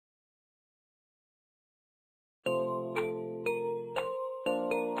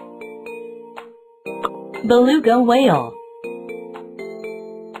Beluga whale.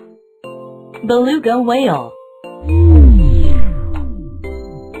 Beluga whale.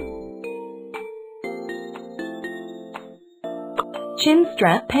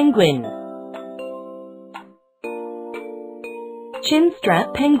 Chinstrap penguin.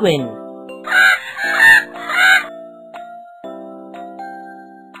 Chinstrap penguin.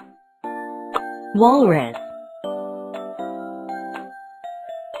 Walrus.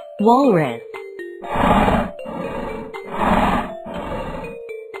 Walrus.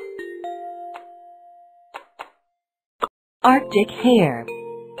 Arctic hare.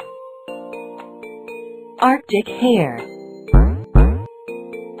 Arctic hare.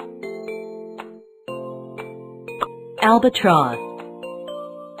 Albatross.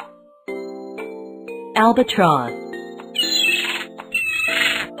 Albatross.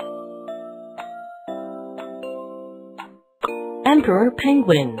 Emperor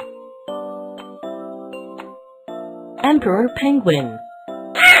penguin. Emperor penguin.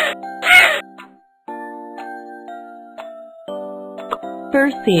 Fur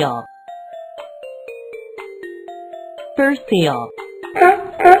seal. Fur seal.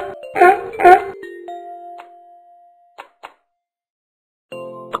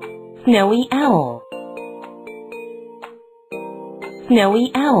 Snowy owl.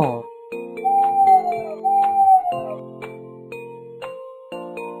 Snowy owl.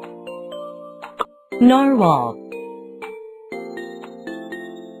 Narwhal.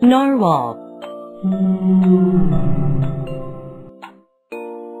 Narwhal.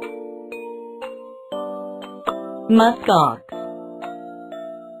 Musk ox.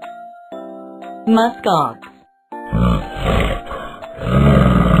 Musk ox.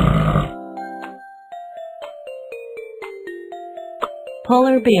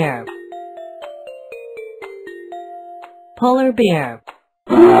 Polar bear. Polar bear.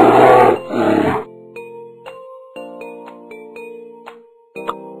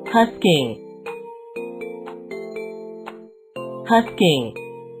 Husky. Husky.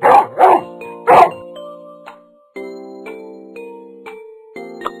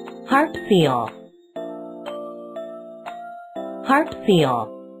 Harp seal. Harp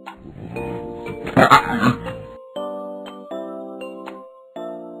seal.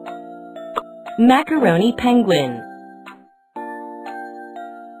 Macaroni penguin.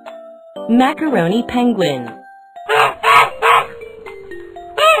 Macaroni penguin.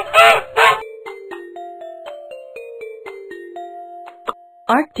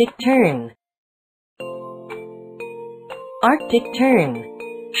 Arctic tern. Arctic tern.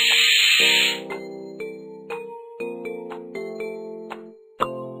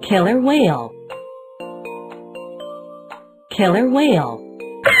 Killer whale. Killer whale.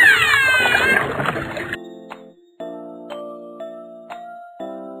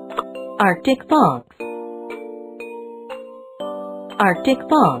 Arctic fox. Arctic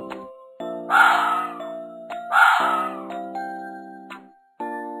fox.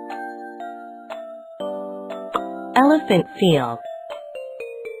 Elephant seal.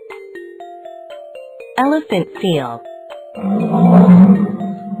 Elephant seal.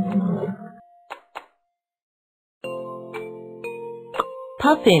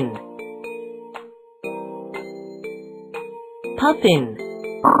 Puffin. Puffin.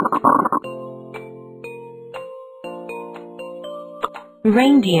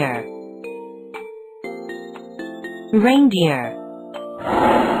 Reindeer. Reindeer.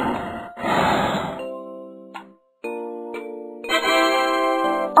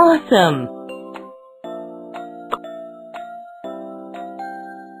 Awesome!